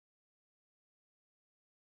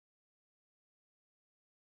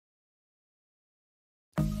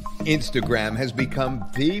Instagram has become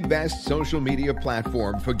the best social media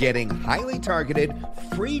platform for getting highly targeted,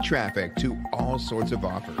 free traffic to all sorts of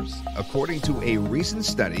offers. According to a recent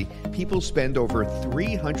study, people spend over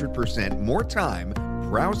 300% more time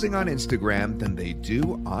browsing on Instagram than they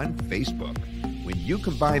do on Facebook. When you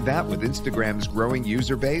combine that with Instagram's growing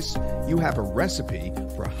user base, you have a recipe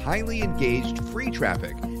for highly engaged free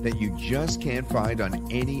traffic that you just can't find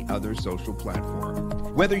on any other social platform.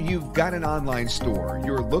 Whether you've got an online store,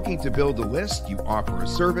 you're looking to build a list, you offer a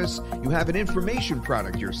service, you have an information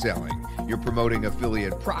product you're selling, you're promoting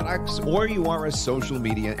affiliate products, or you are a social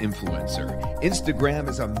media influencer, Instagram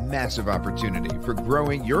is a massive opportunity for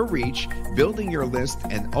growing your reach, building your list,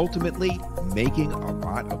 and ultimately making a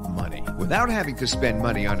lot of money without having to spend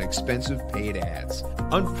money on expensive paid ads.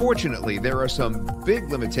 Unfortunately, there are some big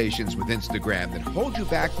limitations with Instagram that hold you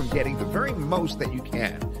back from getting the very most that you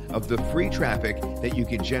can of the free traffic that you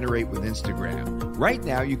can generate with Instagram. Right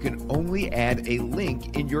now, you can only add a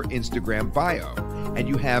link in your Instagram bio, and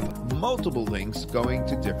you have multiple links going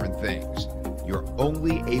to different things. You're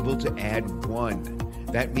only able to add one.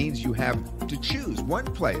 That means you have to choose one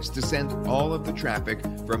place to send all of the traffic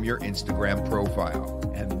from your Instagram profile.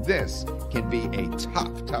 And this can be a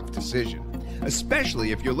tough decision,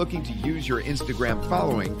 especially if you're looking to use your Instagram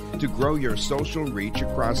following to grow your social reach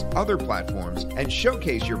across other platforms and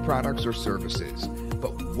showcase your products or services.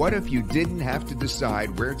 But what if you didn't have to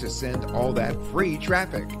decide where to send all that free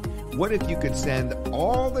traffic? What if you could send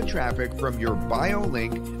all the traffic from your bio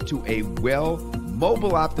link to a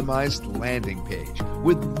mobile-optimized landing page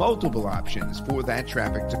with multiple options for that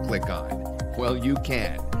traffic to click on? Well, you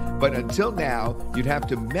can. But until now, you'd have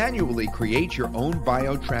to manually create your own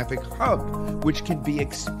bio traffic hub, which can be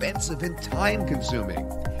expensive and time-consuming.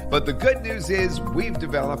 But the good news is we've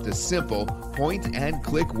developed a simple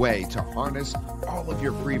point-and-click way to harness all of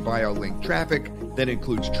your free bio link traffic that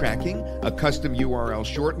includes tracking, a custom URL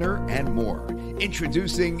shortener, and more.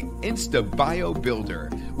 Introducing InstaBio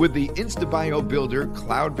Builder. With the InstaBio Builder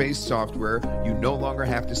cloud-based software, you no longer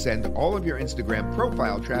have to send all of your Instagram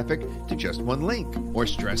profile traffic to just one link, or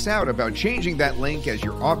stress out about changing that link as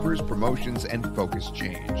your offers, promotions, and focus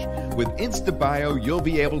change. With InstaBio, you'll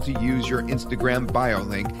be able to use your Instagram bio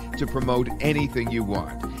link to promote anything you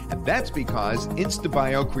want. And that's because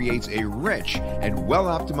InstaBio creates a rich and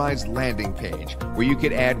well-optimized landing page where you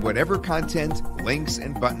can add whatever content, links,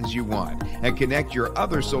 and buttons you want and connect your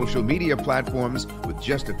other social media platforms with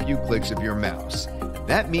just a few clicks of your mouse.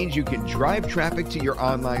 That means you can drive traffic to your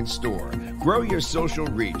online store, grow your social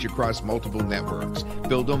reach across multiple networks,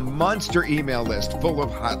 build a monster email list full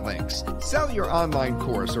of hot links, sell your online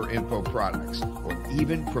course or info products, or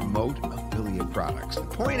even promote affiliate products. The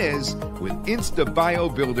point is, with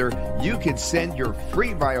InstaBio Builder, you can send your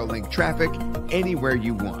free bio link traffic anywhere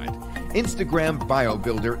you want. Instagram Bio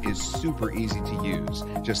Builder is super easy to use.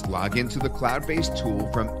 Just log into the cloud-based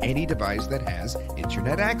tool from any device that has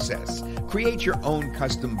internet access. Create your own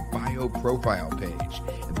custom bio profile page.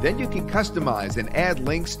 And then you can customize and add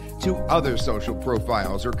links to other social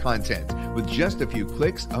profiles or content with just a few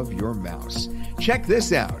clicks of your mouse. Check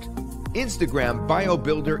this out. Instagram Bio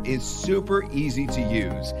Builder is super easy to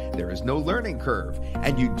use. There is no learning curve,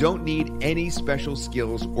 and you don't need any special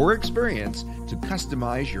skills or experience to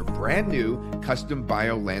customize your brand new custom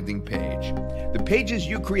bio landing page. The pages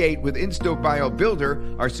you create with InstaBio Builder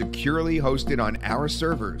are securely hosted on our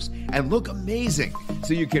servers and look amazing,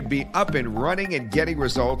 so you can be up and running and getting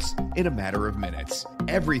results in a matter of minutes.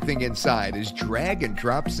 Everything inside is drag and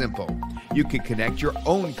drop simple. You can connect your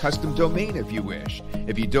own custom domain if you wish.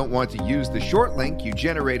 If you don't want to use the short link you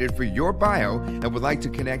generated for your bio and would like to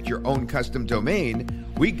connect your own custom domain,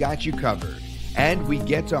 we got you covered. And we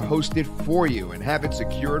get to host it for you and have it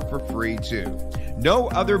secured for free too. No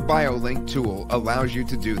other bio link tool allows you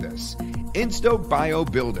to do this. InstaBio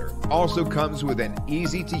Builder also comes with an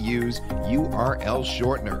easy-to-use URL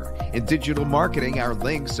shortener. In digital marketing, our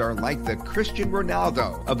links are like the Cristiano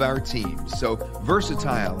Ronaldo of our team, so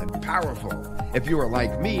versatile and powerful. If you are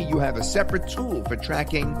like me, you have a separate tool for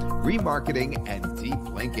tracking, remarketing, and deep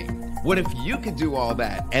linking. What if you could do all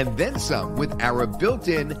that and then some with our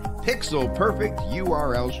built-in pixel-perfect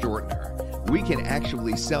URL shortener? We can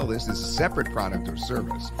actually sell this as a separate product or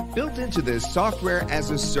service. Built into this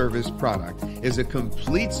software-as-a-service product is a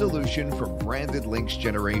complete solution for branded links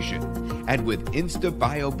generation. And with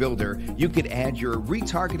InstaBio Builder, you can add your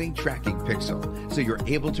retargeting tracking pixel, so you're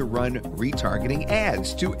able to run retargeting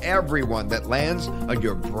ads to everyone that lands on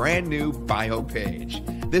your brand new bio page.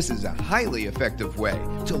 This is a highly effective way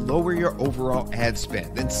to lower your overall ad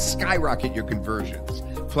spend and skyrocket your conversions.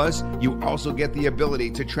 Plus, you also get the ability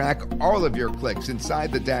to track all of your clicks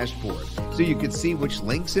inside the dashboard, so you can see which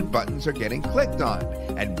links and buttons are getting clicked on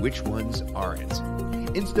and which ones aren't.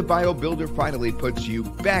 InstaBio Builder finally puts you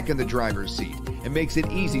back in the driver's seat and makes it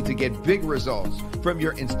easy to get big results from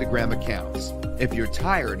your Instagram accounts. If you're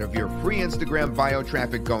tired of your free Instagram bio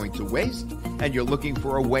traffic going to waste and you're looking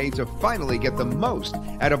for a way to finally get the most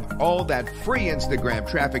out of all that free Instagram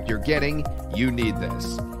traffic you're getting, you need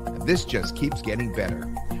this. This just keeps getting better.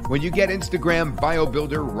 When you get Instagram Bio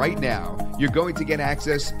Builder right now, you're going to get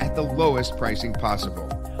access at the lowest pricing possible.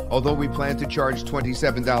 Although we plan to charge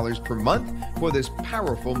 $27 per month for this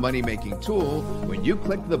powerful money-making tool, when you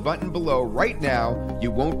click the button below right now,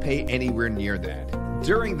 you won't pay anywhere near that.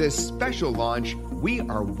 During this special launch, we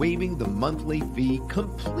are waiving the monthly fee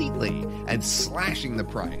completely and slashing the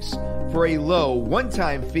price. For a low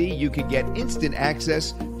one-time fee, you can get instant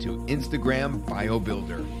access to Instagram Bio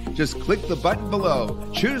Builder. Just click the button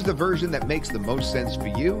below, choose the version that makes the most sense for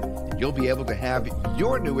you, and you'll be able to have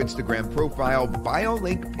your new Instagram profile bio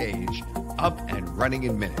link page up and running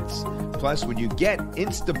in minutes. Plus, when you get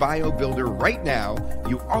InstaBio Builder right now,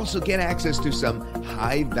 you also get access to some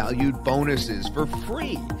high-valued bonuses for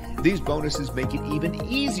free. These bonuses make it even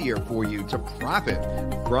easier for you to profit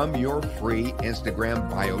from your free Instagram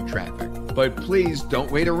bio traffic. But please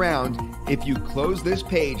don't wait around. If you close this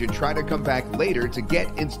page and try to come back later to get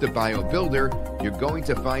InstaBio Builder, you're going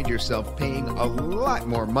to find yourself paying a lot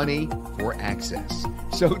more money for access.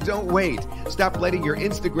 So don't wait. Stop letting your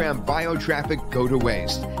Instagram bio traffic go to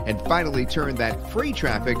waste and finally turn that free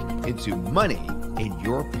traffic into money in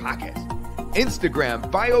your pocket.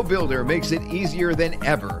 Instagram Bio Builder makes it easier than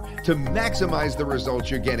ever to maximize the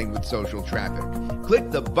results you're getting with social traffic.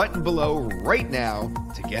 Click the button below right now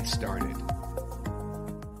to get started.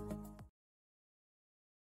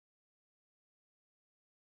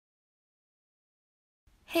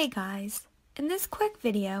 Hey guys, in this quick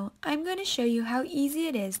video, I'm going to show you how easy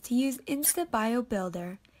it is to use InstaBio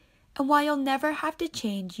Builder and why you'll never have to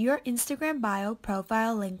change your Instagram bio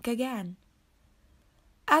profile link again.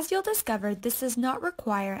 As you'll discover, this does not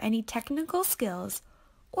require any technical skills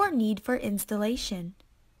or need for installation.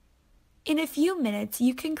 In a few minutes,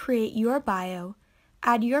 you can create your bio,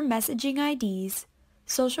 add your messaging IDs,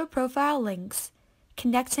 social profile links,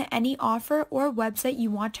 connect to any offer or website you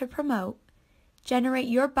want to promote, generate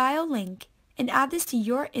your bio link, and add this to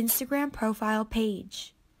your Instagram profile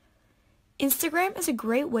page. Instagram is a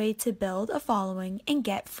great way to build a following and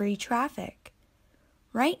get free traffic.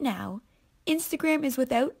 Right now, Instagram is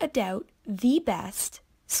without a doubt the best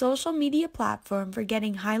social media platform for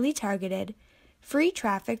getting highly targeted, free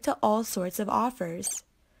traffic to all sorts of offers.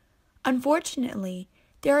 Unfortunately,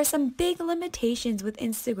 there are some big limitations with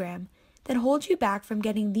Instagram that hold you back from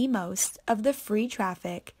getting the most of the free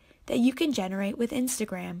traffic that you can generate with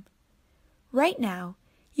Instagram. Right now,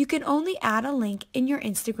 you can only add a link in your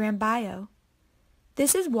Instagram bio.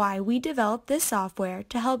 This is why we developed this software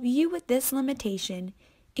to help you with this limitation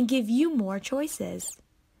and give you more choices.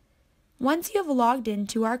 Once you have logged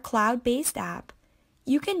into our cloud-based app,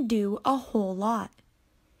 you can do a whole lot.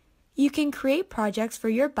 You can create projects for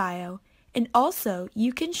your bio, and also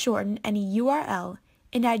you can shorten any URL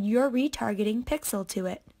and add your retargeting pixel to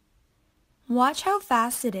it. Watch how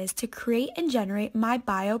fast it is to create and generate my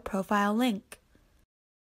bio profile link.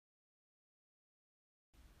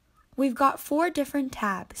 We've got 4 different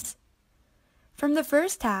tabs. From the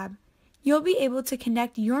first tab, you'll be able to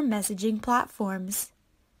connect your messaging platforms.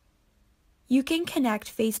 You can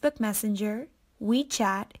connect Facebook Messenger,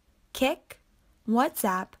 WeChat, Kik,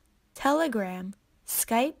 WhatsApp, Telegram,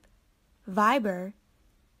 Skype, Viber,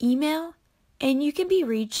 email, and you can be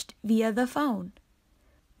reached via the phone.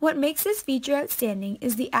 What makes this feature outstanding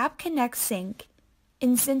is the app connects sync,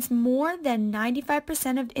 and since more than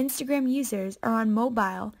 95% of Instagram users are on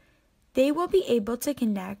mobile, they will be able to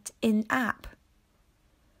connect in-app.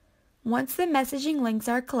 Once the messaging links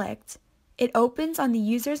are clicked, it opens on the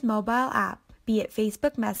user's mobile app, be it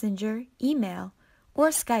Facebook Messenger, email, or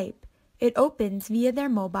Skype. It opens via their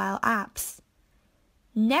mobile apps.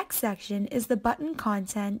 Next section is the button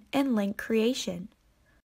content and link creation.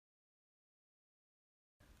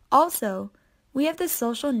 Also, we have the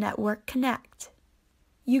social network connect.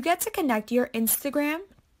 You get to connect your Instagram,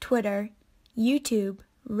 Twitter, YouTube,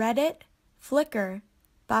 Reddit, Flickr,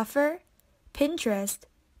 Buffer, Pinterest,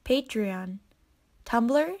 Patreon,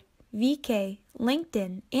 Tumblr, VK,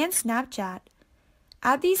 LinkedIn, and Snapchat.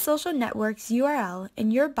 Add these social networks URL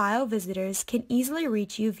and your bio visitors can easily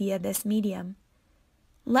reach you via this medium.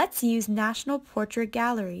 Let's use National Portrait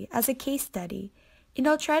Gallery as a case study, and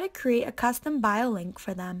I'll try to create a custom bio link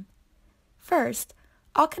for them. First,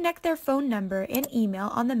 I'll connect their phone number and email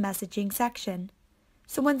on the messaging section.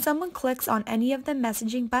 So when someone clicks on any of the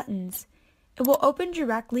messaging buttons, it will open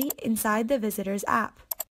directly inside the visitor's app.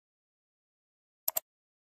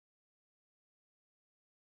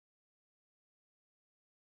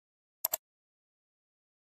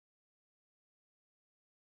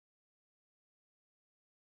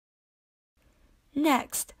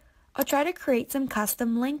 Next, I'll try to create some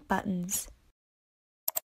custom link buttons.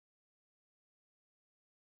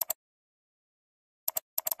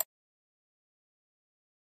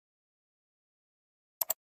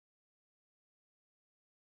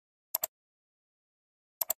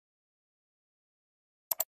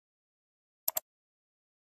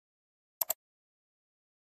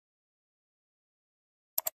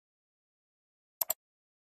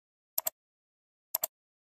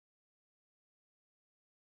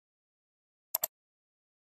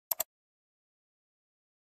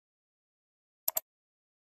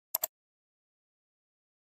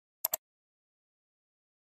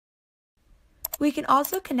 We can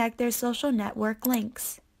also connect their social network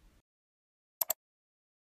links.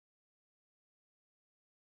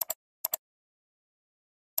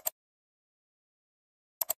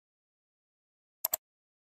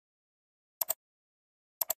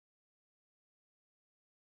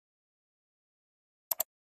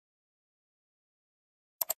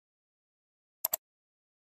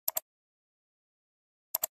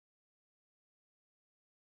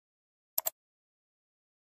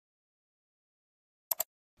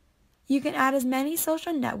 You can add as many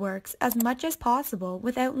social networks as much as possible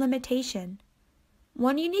without limitation.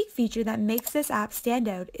 One unique feature that makes this app stand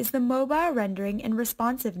out is the mobile rendering and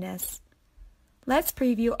responsiveness. Let's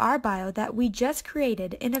preview our bio that we just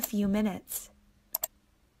created in a few minutes.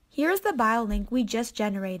 Here is the bio link we just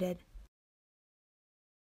generated.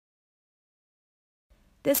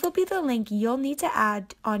 This will be the link you'll need to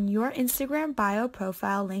add on your Instagram bio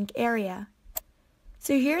profile link area.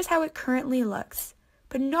 So here's how it currently looks,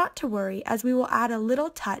 but not to worry as we will add a little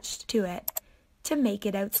touch to it to make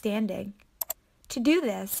it outstanding. To do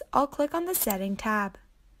this, I'll click on the Setting tab.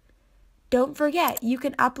 Don't forget you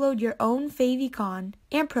can upload your own favicon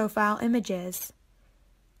and profile images.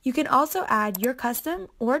 You can also add your custom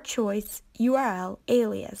or choice URL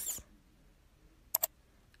alias.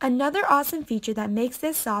 Another awesome feature that makes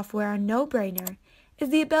this software a no-brainer is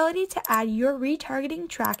the ability to add your retargeting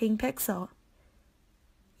tracking pixel.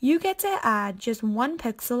 You get to add just one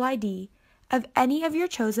pixel ID of any of your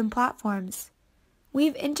chosen platforms.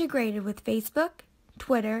 We've integrated with Facebook,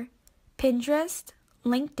 Twitter, Pinterest,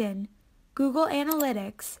 LinkedIn, Google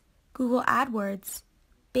Analytics, Google AdWords,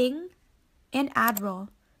 Bing, and AdRoll.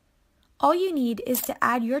 All you need is to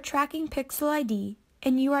add your tracking pixel ID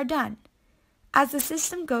and you are done, as the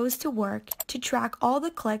system goes to work to track all the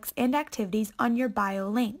clicks and activities on your bio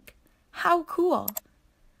link. How cool!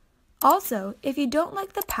 Also, if you don't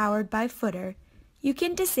like the Powered by footer, you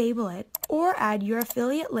can disable it or add your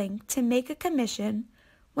affiliate link to make a commission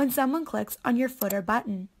when someone clicks on your footer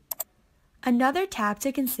button. Another tab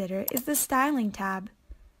to consider is the Styling tab.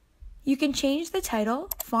 You can change the title,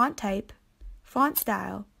 font type, font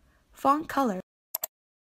style, font color,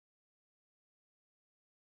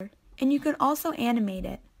 and you can also animate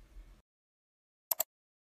it.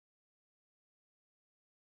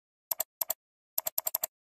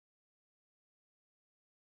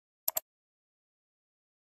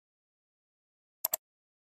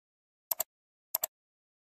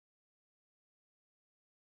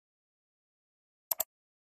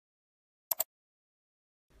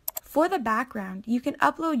 For the background, you can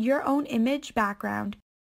upload your own image background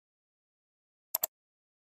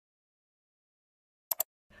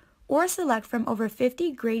or select from over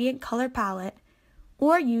 50 gradient color palette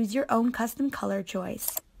or use your own custom color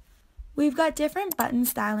choice. We've got different button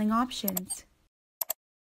styling options.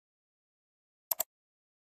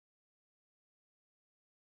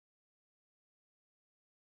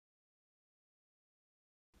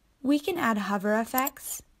 We can add hover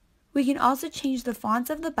effects. We can also change the fonts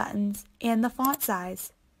of the buttons and the font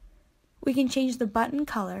size. We can change the button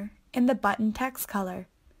color and the button text color.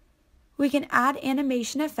 We can add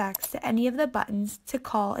animation effects to any of the buttons to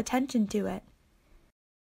call attention to it.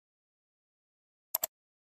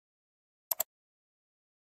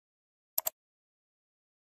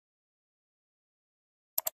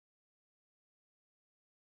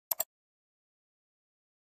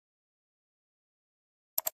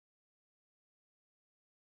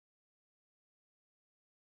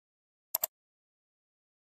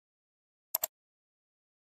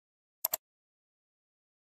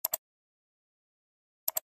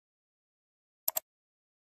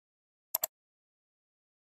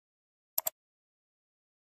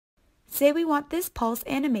 Say we want this pulse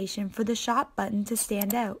animation for the shop button to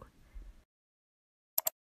stand out.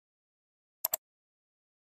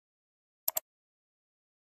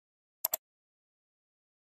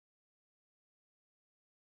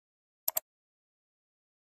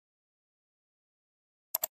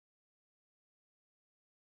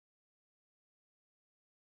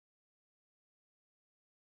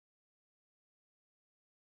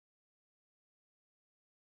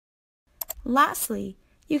 Lastly,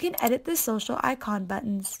 you can edit the social icon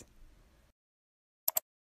buttons.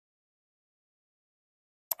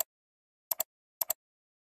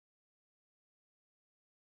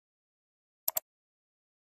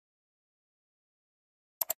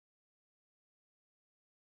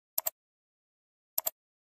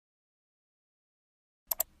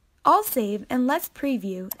 I'll save and let's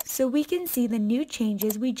preview so we can see the new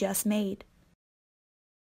changes we just made.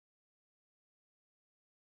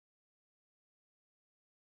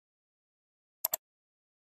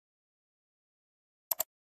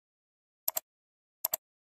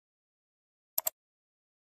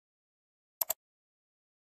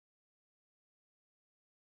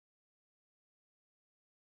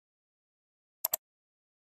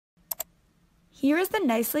 Here is the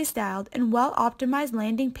nicely styled and well-optimized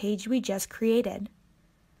landing page we just created.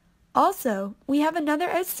 Also, we have another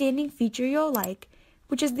outstanding feature you'll like,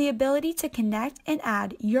 which is the ability to connect and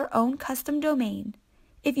add your own custom domain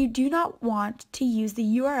if you do not want to use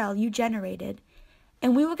the URL you generated,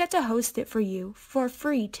 and we will get to host it for you for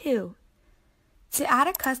free too. To add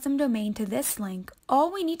a custom domain to this link,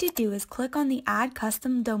 all we need to do is click on the Add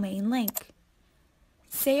Custom Domain link.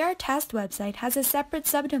 Say our test website has a separate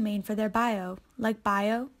subdomain for their bio, like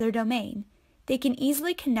bio, their domain. They can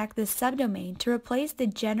easily connect this subdomain to replace the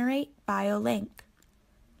Generate Bio link.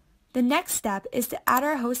 The next step is to add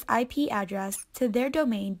our host IP address to their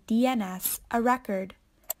domain DNS, a record.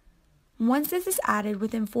 Once this is added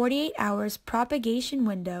within 48 hours propagation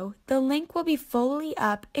window, the link will be fully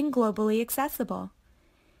up and globally accessible.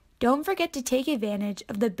 Don't forget to take advantage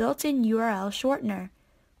of the built-in URL shortener.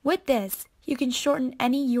 With this, you can shorten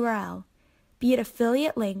any URL, be it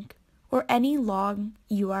affiliate link or any long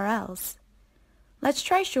URLs. Let's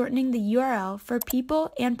try shortening the URL for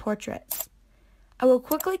people and portraits. I will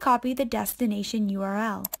quickly copy the destination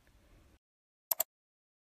URL.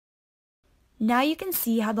 Now you can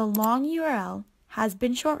see how the long URL has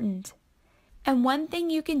been shortened. And one thing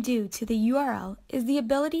you can do to the URL is the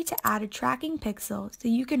ability to add a tracking pixel so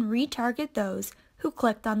you can retarget those who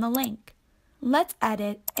clicked on the link. Let's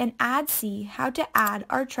edit and see how to add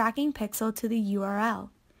our tracking pixel to the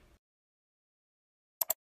URL.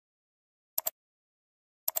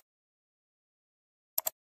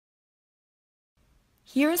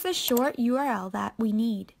 Here is the short URL that we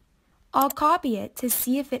need. I'll copy it to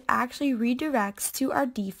see if it actually redirects to our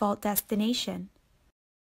default destination.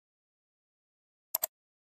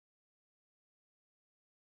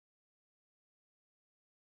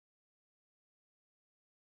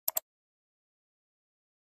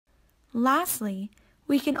 Lastly,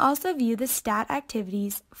 we can also view the stat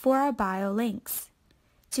activities for our bio links.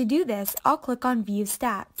 To do this, I'll click on View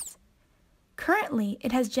Stats. Currently,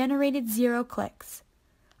 it has generated 0 clicks.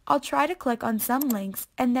 I'll try to click on some links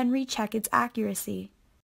and then recheck its accuracy.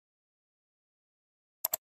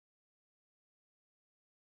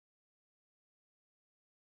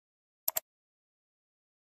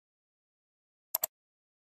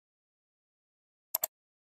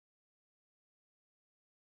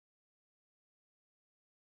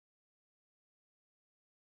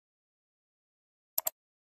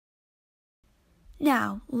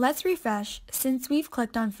 Now, let's refresh since we've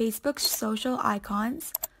clicked on Facebook's social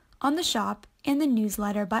icons, on the shop, and the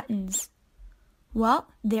newsletter buttons. Well,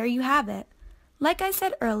 there you have it. Like I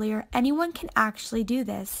said earlier, anyone can actually do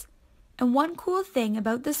this. And one cool thing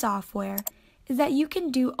about the software is that you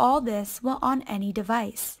can do all this while on any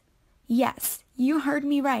device. Yes, you heard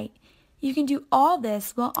me right. You can do all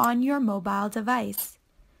this while on your mobile device.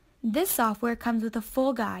 This software comes with a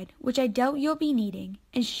full guide, which I doubt you'll be needing,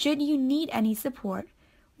 and should you need any support,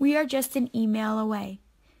 we are just an email away.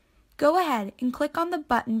 Go ahead and click on the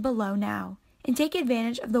button below now, and take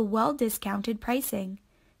advantage of the well-discounted pricing.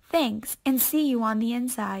 Thanks, and see you on the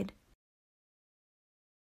inside.